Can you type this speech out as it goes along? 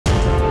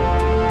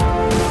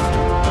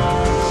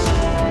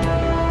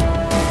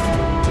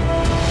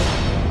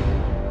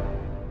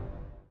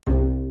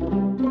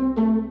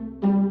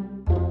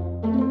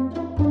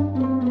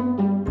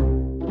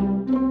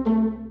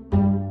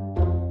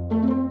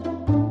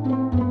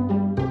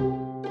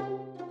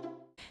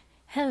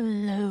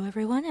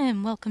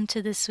welcome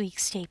to this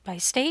week's State by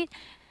State.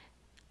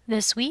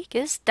 This week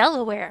is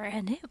Delaware,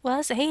 and it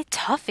was a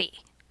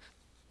toughie.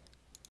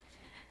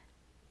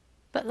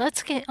 But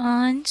let's get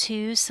on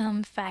to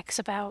some facts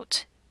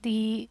about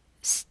the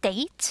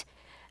state.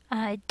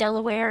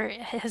 Delaware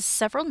has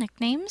several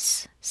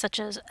nicknames, such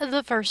as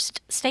the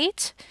First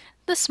State,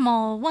 the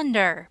Small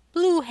Wonder,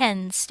 Blue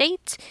Hen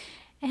State,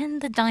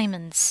 and the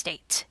Diamond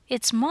State.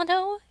 Its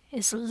motto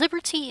is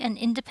liberty and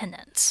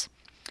independence.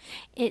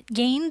 It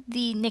gained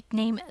the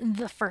nickname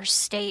the First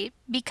State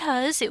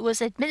because it was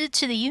admitted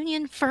to the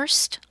Union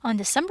first on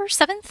December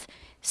 7th,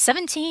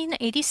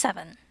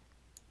 1787.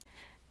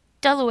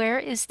 Delaware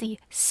is the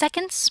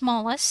second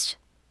smallest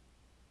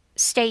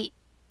state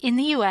in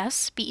the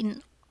U.S.,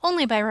 beaten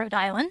only by Rhode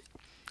Island.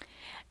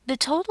 The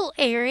total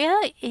area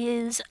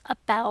is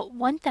about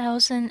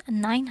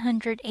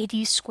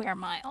 1,980 square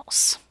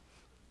miles.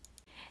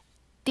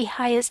 The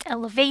highest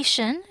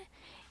elevation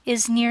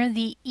is near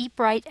the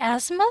Ebright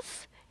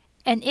Azimuth,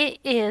 and it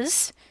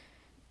is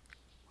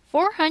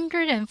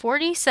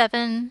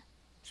 447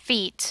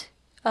 feet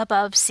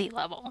above sea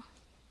level.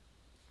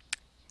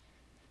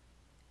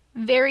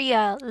 Very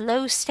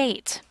low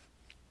state.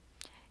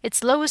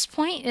 Its lowest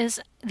point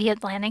is the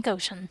Atlantic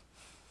Ocean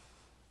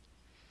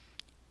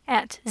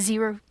at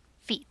 0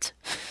 feet.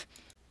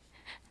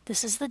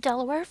 This is the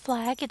Delaware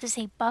flag. It is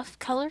a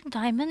buff-colored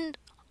diamond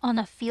on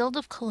a field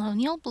of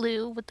colonial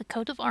blue with the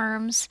coat of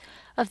arms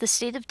of the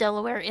state of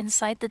Delaware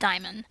inside the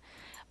diamond.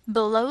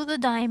 Below the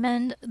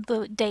diamond,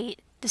 the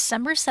date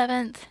December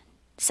 7th,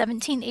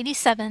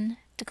 1787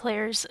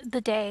 declares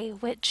the day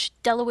which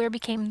Delaware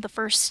became the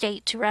first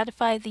state to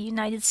ratify the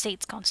United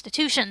States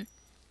Constitution.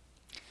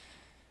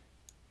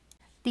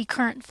 The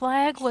current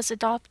flag was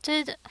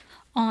adopted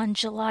on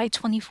July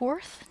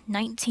 24th,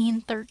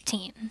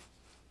 1913.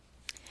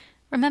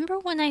 Remember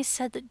when I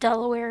said that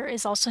Delaware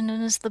is also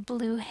known as the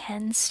Blue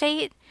Hen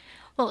State?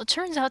 Well, it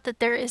turns out that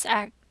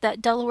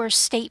that Delaware's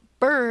state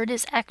bird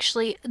is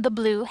actually the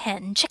blue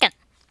hen chicken.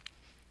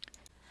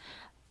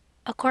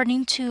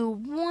 According to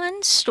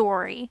one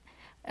story,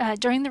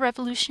 during the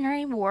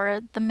Revolutionary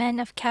War, the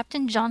men of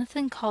Captain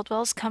Jonathan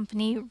Caldwell's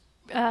company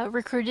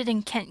recruited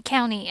in Kent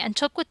County and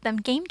took with them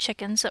game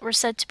chickens that were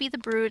said to be the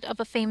brood of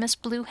a famous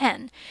blue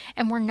hen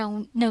and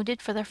were noted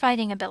for their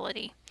fighting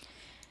ability.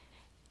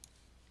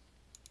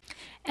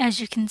 As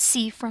you can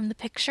see from the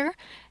picture,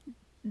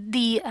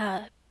 the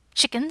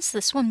chickens,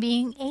 this one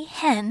being a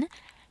hen,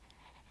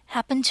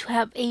 happen to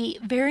have a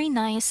very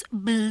nice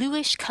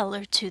bluish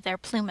color to their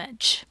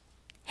plumage,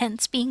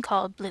 hence being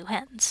called blue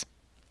hens.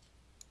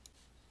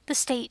 The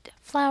state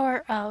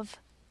flower of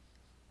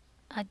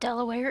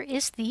Delaware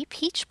is the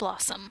peach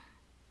blossom.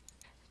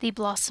 The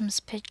blossoms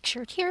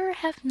pictured here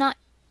have not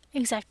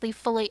exactly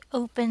fully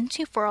opened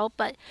to furl,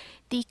 but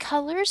the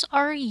colors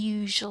are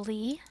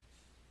usually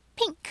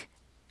pink.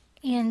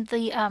 And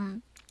the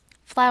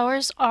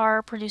flowers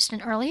are produced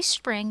in early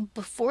spring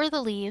before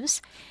the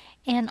leaves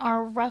and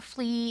are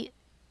roughly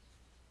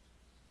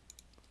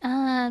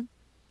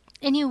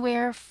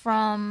anywhere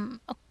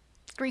from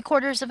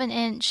 3/4 of an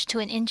inch to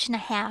 1.5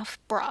 inches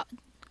broad.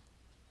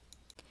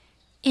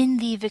 In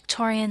the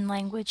Victorian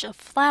language of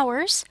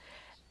flowers,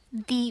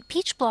 the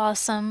peach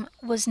blossom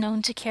was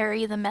known to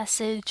carry the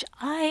message,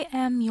 "I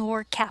am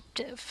your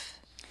captive."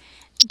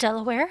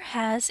 Delaware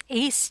has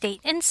a state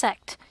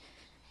insect.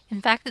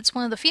 In fact, it's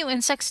one of the few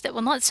insects that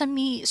will not send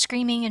me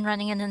screaming and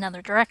running in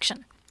another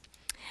direction.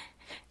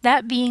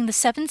 That being the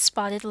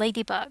seven-spotted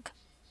ladybug,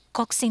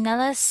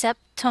 Coccinella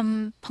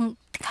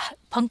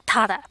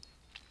septumpunctata.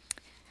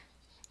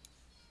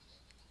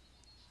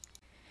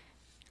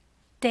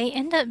 They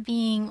end up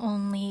being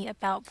only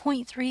about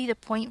 0.3 to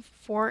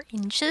 0.4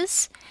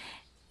 inches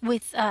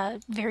with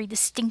very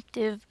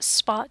distinctive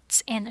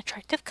spots and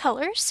attractive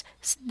colors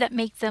that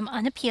make them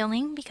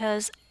unappealing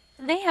because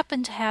they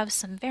happen to have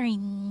some very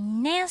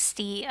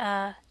nasty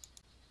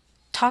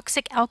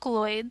toxic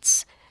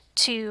alkaloids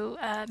to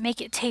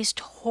make it taste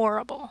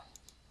horrible.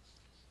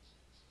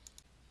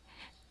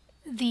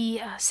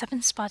 The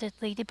seven-spotted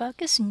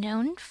ladybug is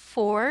known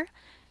for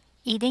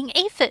eating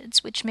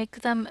aphids, which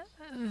make them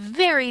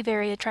very,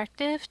 very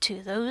attractive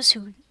to those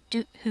who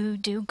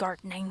do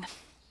gardening.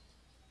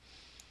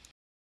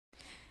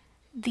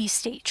 The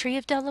state tree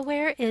of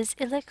Delaware is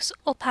Ilex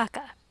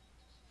opaca,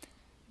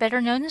 better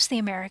known as the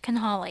American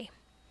holly.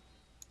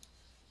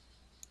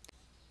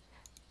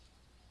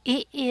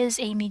 It is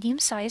a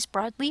medium-sized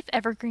broadleaf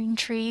evergreen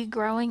tree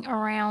growing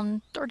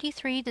around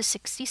 33 to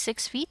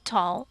 66 feet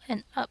tall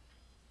and up.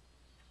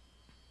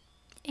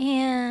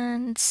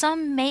 And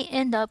some may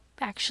end up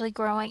actually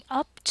growing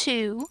up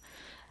to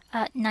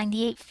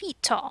 98 feet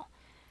tall.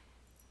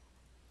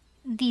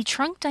 The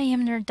trunk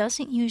diameter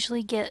doesn't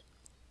usually get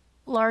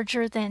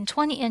larger than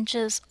 20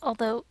 inches,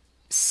 although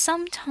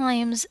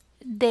sometimes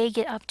they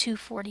get up to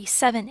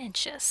 47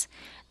 inches.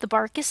 The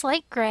bark is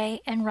light gray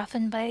and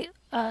roughened by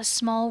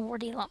small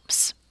warty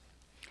lumps.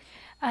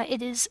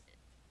 It is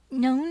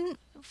known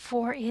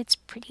for its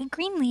pretty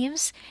green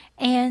leaves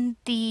and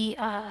the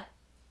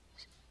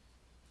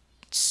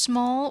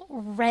small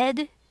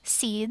red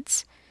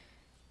seeds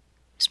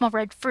small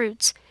red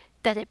fruits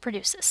that it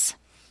produces.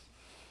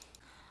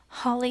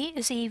 Holly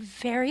is a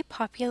very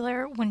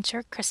popular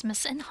winter,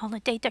 Christmas, and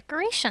holiday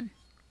decoration.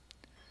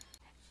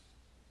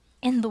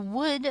 And the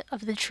wood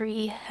of the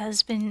tree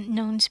has been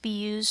known to be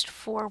used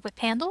for whip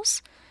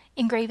handles,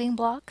 engraving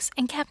blocks,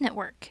 and cabinet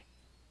work.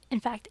 In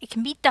fact, it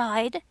can be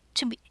dyed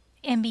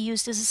and be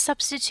used as a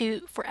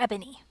substitute for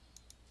ebony.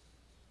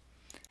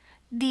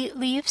 The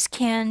leaves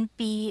can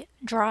be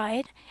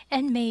dried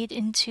and made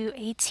into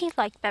a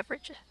tea-like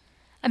beverage.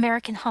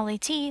 American holly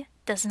tea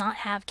does not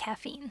have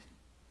caffeine.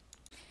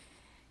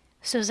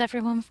 So is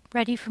everyone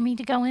ready for me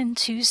to go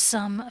into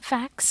some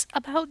facts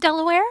about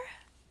Delaware?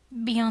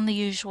 Beyond the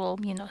usual,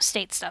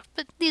 state stuff.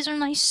 But these are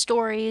nice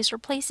stories or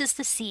places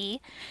to see.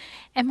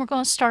 And we're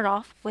going to start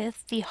off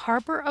with the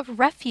Harbor of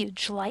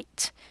Refuge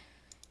Light.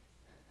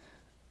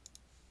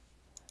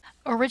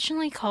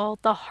 Originally called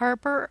the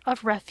Harbor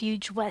of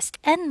Refuge West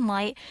End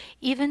Light,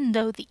 even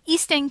though the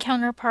East End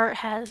counterpart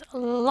has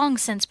long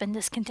since been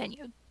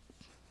discontinued.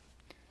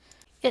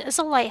 It is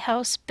a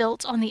lighthouse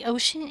built on the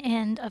ocean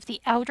end of the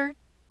outer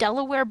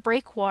Delaware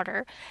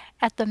breakwater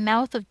at the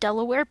mouth of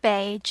Delaware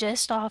Bay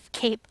just off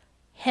Cape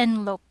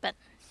Henlopen.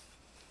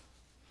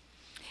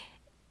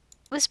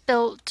 It was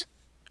built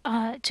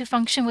to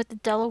function with the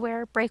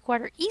Delaware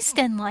Breakwater East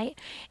End Light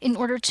in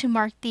order to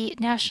mark the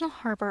National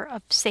Harbor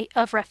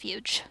of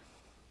Refuge.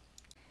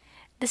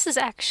 This is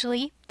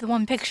actually, the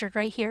one pictured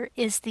right here,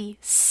 is the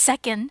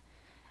second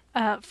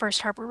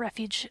first harbor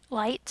refuge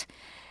light,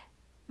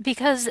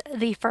 because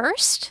the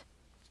first,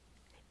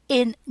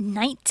 in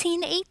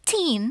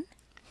 1918,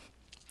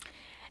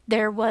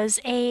 there was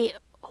a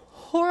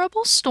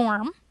horrible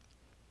storm,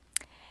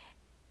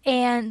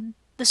 and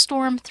the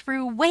storm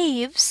threw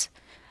waves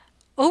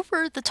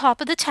over the top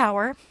of the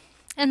tower,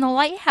 and the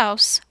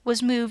lighthouse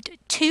was moved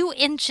 2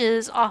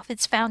 inches off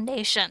its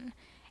foundation,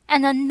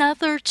 and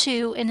another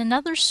 2 in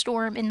another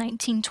storm in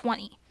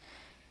 1920.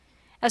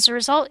 As a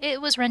result,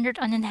 it was rendered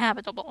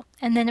uninhabitable,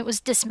 and then it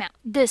was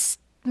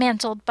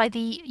dismantled by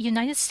the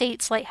United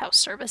States Lighthouse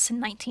Service in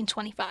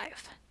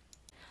 1925.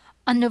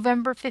 On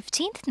November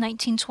 15th,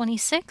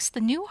 1926, the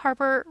new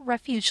Harbor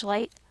Refuge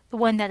Light, the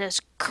one that is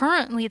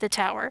currently the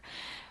tower,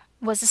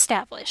 was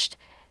established.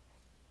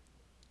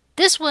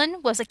 This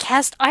one was a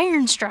cast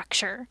iron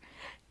structure,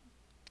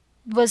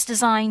 was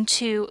designed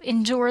to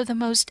endure the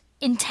most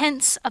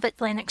intense of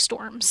Atlantic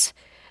storms.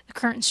 The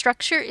current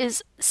structure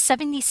is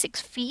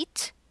 76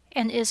 feet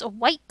and is a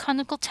white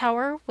conical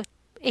tower with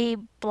a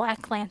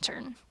black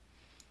lantern.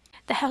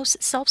 The house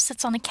itself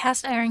sits on a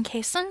cast iron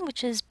caisson,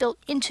 which is built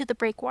into the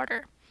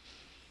breakwater.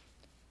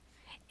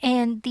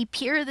 And the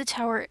pier of the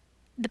tower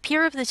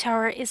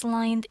is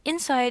lined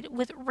inside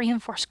with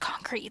reinforced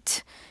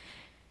concrete.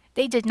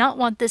 They did not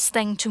want this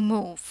thing to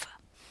move.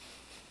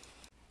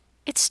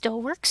 It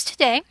still works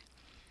today,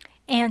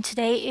 and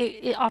today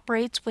it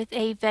operates with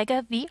a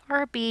Vega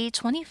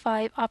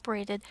VRB-25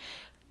 operated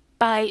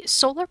by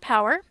solar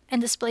power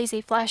and displays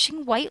a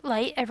flashing white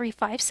light every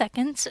 5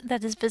 seconds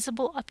that is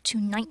visible up to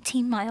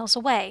 19 miles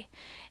away.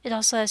 It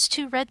also has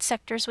 2 red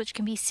sectors which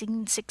can be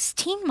seen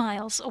 16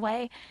 miles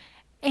away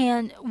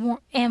and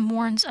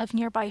warns of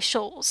nearby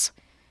shoals.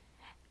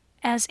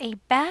 As a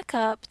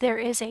backup, there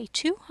is a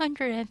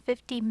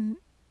 250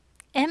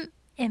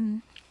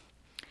 mm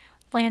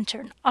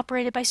lantern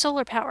operated by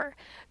solar power,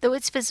 though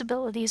its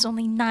visibility is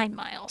only 9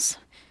 miles.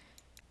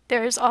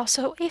 There is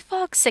also a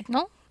fog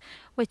signal,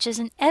 which is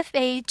an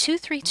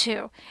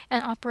FA-232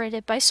 and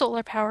operated by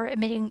solar power,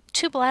 emitting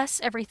 2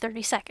 blasts every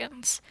 30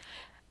 seconds.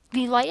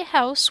 The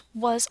lighthouse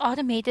was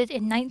automated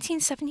in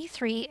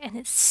 1973 and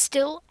is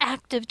still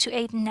active to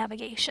aid in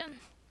navigation.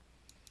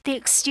 The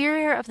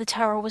exterior of the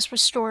tower was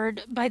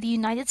restored by the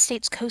United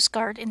States Coast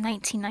Guard in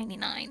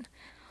 1999.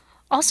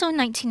 Also in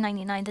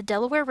 1999, the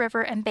Delaware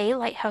River and Bay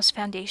Lighthouse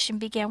Foundation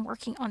began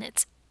working on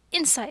its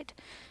inside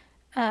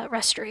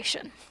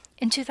restoration.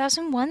 In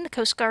 2001, the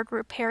Coast Guard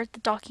repaired the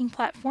docking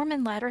platform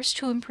and ladders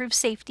to improve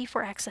safety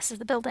for access to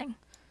the building.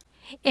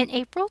 In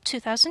April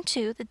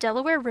 2002, the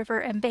Delaware River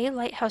and Bay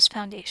Lighthouse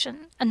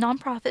Foundation, a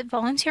nonprofit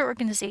volunteer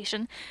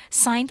organization,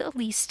 signed a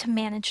lease to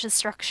manage the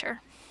structure.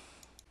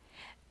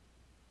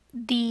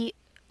 The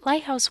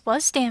lighthouse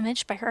was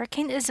damaged by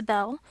Hurricane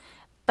Isabel,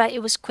 but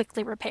it was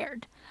quickly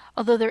repaired,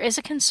 although there is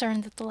a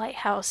concern that the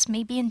lighthouse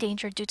may be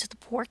endangered due to the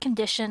poor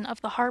condition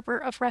of the Harbor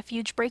of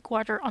Refuge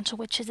breakwater onto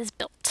which it is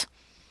built.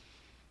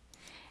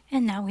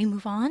 And now we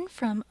move on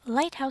from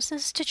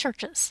lighthouses to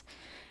churches.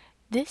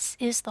 This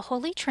is the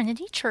Holy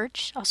Trinity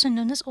Church, also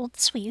known as Old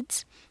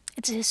Swedes.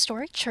 It's a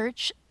historic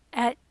church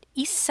at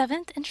East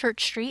 7th and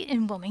Church Street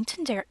in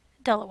Wilmington,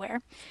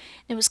 Delaware.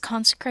 It was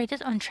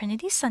consecrated on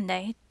Trinity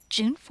Sunday,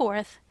 June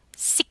 4th,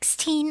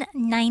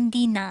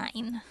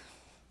 1699.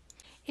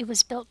 It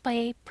was built by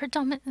a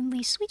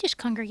predominantly Swedish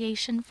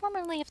congregation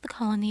formerly of the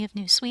colony of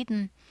New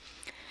Sweden.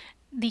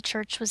 The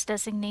church was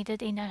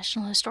designated a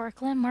National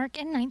Historic Landmark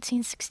in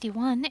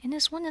 1961 and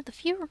is one of the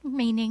few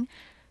remaining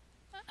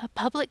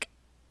public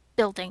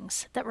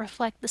buildings that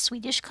reflect the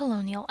Swedish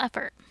colonial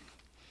effort.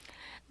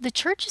 The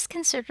church is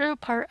considered a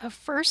part of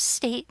First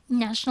State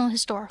National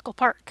Historical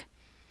Park.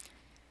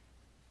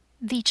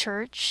 The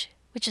church,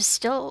 which is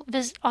still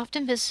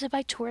often visited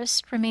by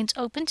tourists, remains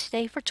open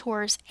today for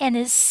tours and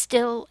is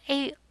still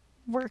a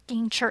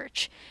working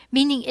church,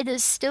 meaning it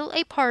is still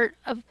a part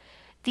of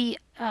the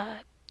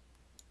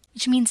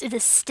which means it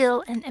is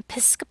still an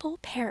Episcopal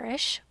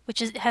parish, which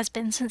has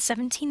been since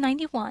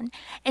 1791,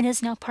 and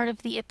is now part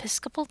of the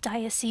Episcopal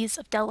Diocese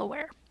of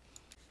Delaware.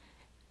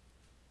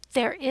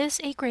 There is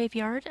a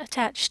graveyard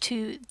attached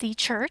to the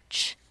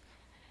church,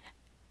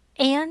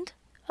 and,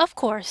 of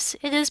course,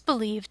 it is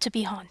believed to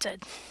be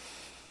haunted.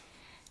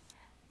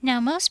 Now,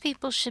 most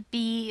people should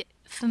be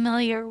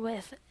familiar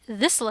with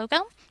this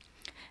logo.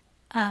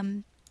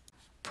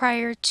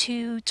 Prior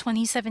to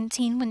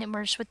 2017, when it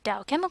merged with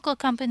Dow Chemical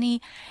Company,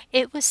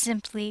 it was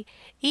simply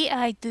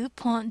E.I.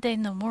 DuPont de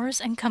Nemours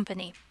and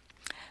Company,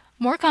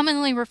 more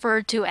commonly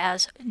referred to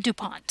as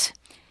DuPont.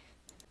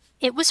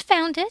 It was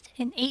founded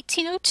in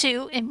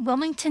 1802 in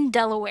Wilmington,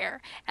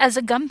 Delaware, as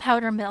a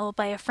gunpowder mill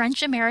by a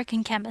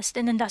French-American chemist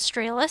and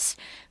industrialist,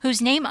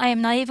 whose name I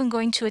am not even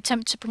going to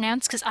attempt to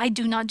pronounce because I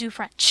do not do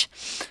French.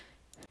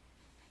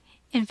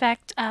 In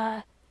fact,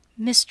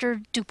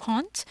 Mr.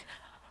 DuPont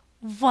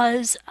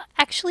was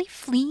actually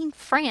fleeing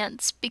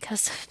France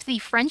because of the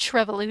French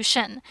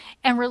Revolution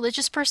and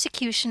religious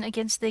persecution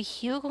against the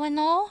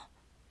Huguenot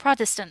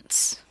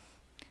Protestants.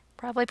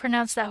 Probably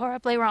pronounced that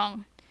horribly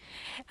wrong.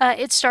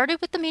 It started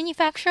with the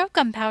manufacture of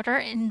gunpowder,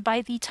 and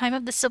by the time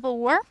of the Civil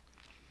War,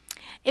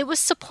 it was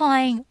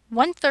supplying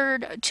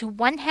 1/3 to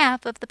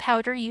 1/2 of the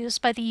powder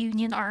used by the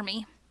Union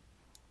Army.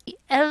 The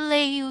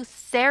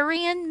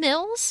Eleutherian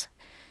Mills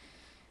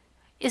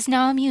is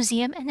now a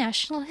museum and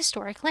National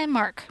Historic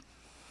Landmark.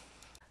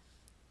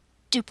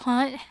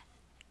 DuPont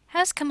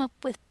has come up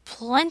with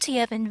plenty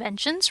of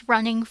inventions,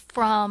 running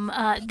from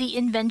the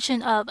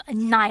invention of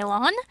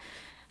nylon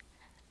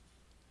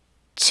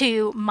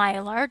to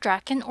mylar,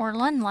 draken,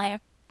 orlan,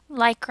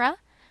 lycra,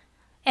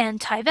 and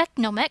Tyvek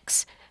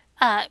Nomex,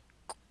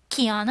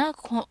 Kiana,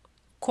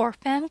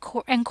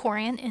 Corfam, and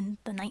Corian in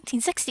the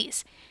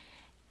 1960s.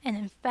 And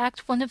in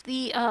fact, one of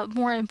the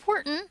more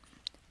important,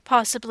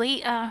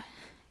 possibly,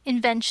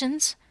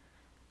 inventions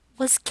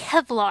was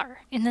Kevlar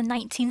in the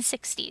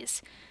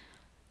 1960s,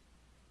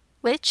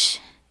 which,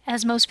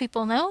 as most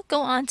people know,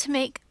 go on to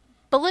make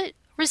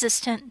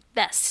bullet-resistant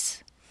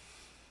vests.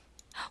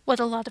 What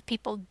a lot of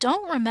people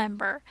don't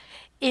remember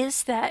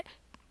is that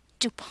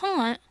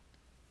DuPont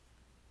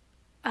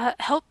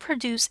helped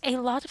produce a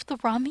lot of the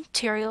raw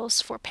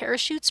materials for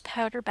parachutes,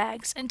 powder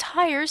bags, and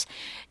tires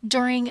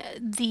during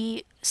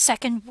the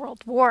Second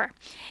World War.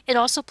 It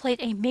also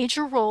played a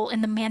major role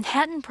in the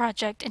Manhattan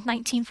Project in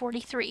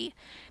 1943,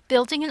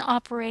 building and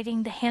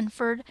operating the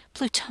Hanford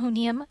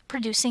plutonium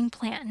producing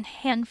plant in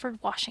Hanford,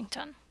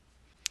 Washington.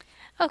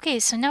 Okay,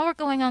 so now we're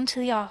going on to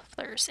the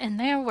authors, and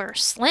there were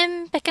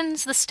slim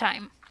pickings this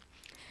time.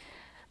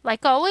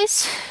 Like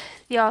always,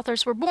 the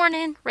authors were born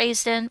in,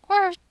 raised in,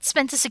 or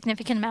spent a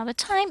significant amount of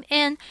time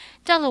in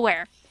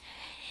Delaware.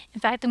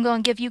 In fact, I'm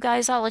going to give you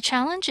guys all a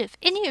challenge. If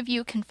any of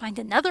you can find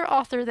another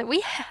author that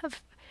we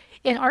have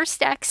in our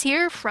stacks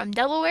here from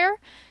Delaware,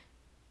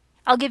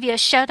 I'll give you a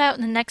shout out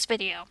in the next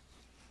video.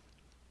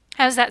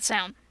 How's that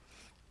sound?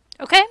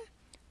 Okay?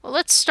 Well,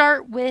 let's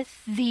start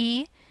with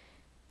the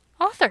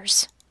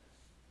authors.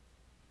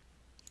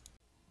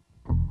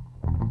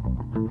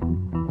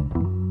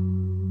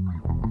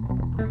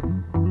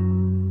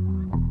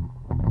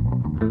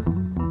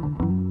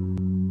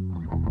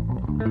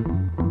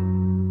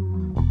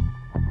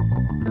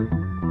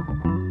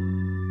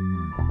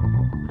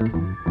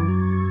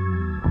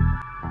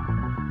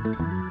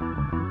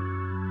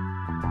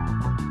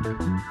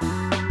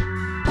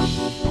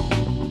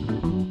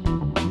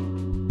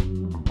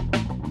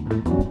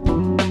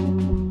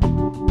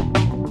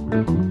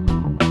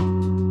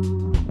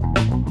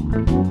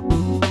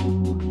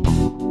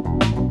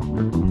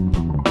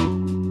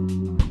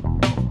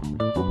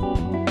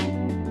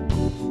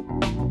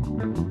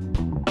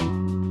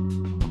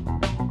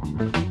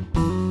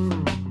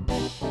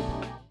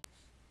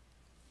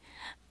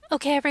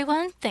 Okay,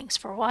 everyone, thanks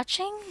for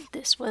watching.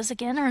 This was,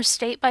 again, our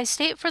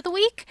state-by-state for the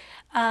week.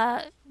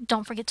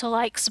 Don't forget to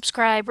like,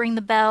 subscribe, ring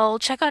the bell,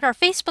 check out our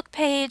Facebook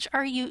page,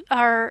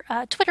 our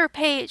Twitter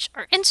page,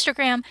 our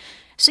Instagram,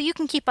 so you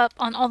can keep up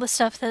on all the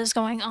stuff that is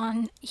going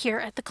on here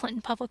at the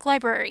Clinton Public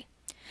Library.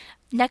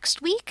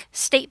 Next week,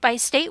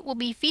 state-by-state, will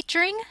be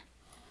featuring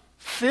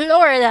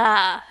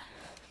Florida.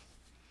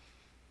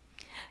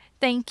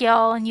 Thank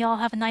y'all, and y'all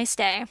have a nice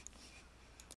day.